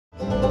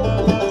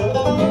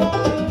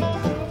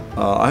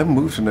I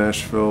moved to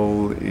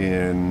Nashville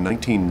in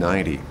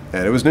 1990,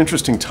 and it was an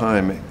interesting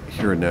time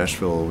here in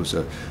Nashville. It was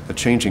a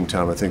changing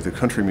time. I think the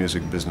country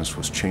music business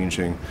was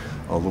changing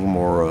a little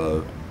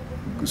more.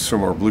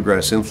 Some more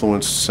bluegrass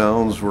influenced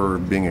sounds were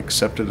being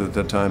accepted at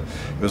that time.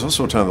 It was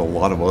also a time that a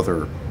lot of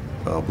other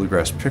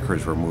bluegrass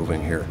pickers were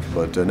moving here.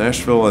 But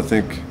Nashville, I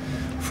think,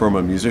 from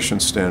a musician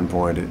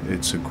standpoint,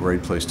 it's a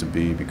great place to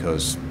be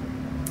because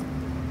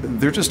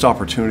they're just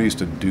opportunities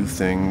to do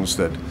things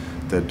that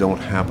don't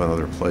happen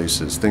other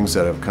places, things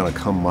that have kind of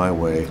come my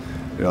way.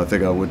 You know, I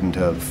think I wouldn't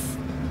have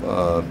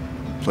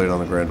played on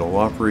the Grand Ole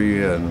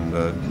Opry and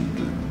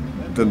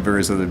done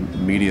various other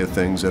media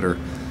things that are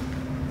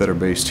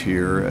based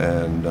here,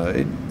 and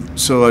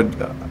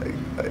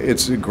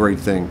it's a great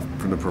thing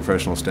from the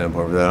professional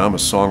standpoint. That I'm a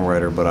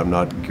songwriter, but I'm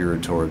not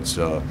geared towards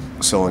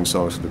selling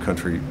songs to the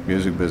country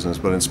music business.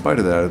 But in spite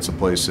of that, it's a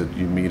place that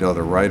you meet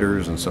other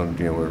writers, and some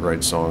we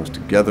write songs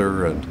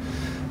together, and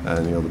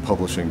the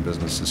publishing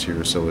business is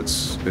here, so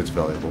it's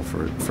valuable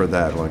for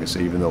that. Like I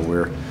say, even though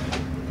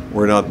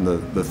we're not in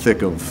the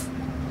thick of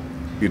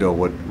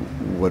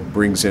what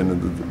brings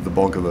in the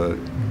bulk of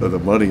the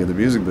money in the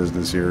music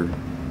business here,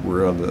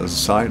 we're on the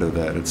side of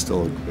that. It's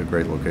still a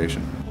great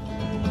location.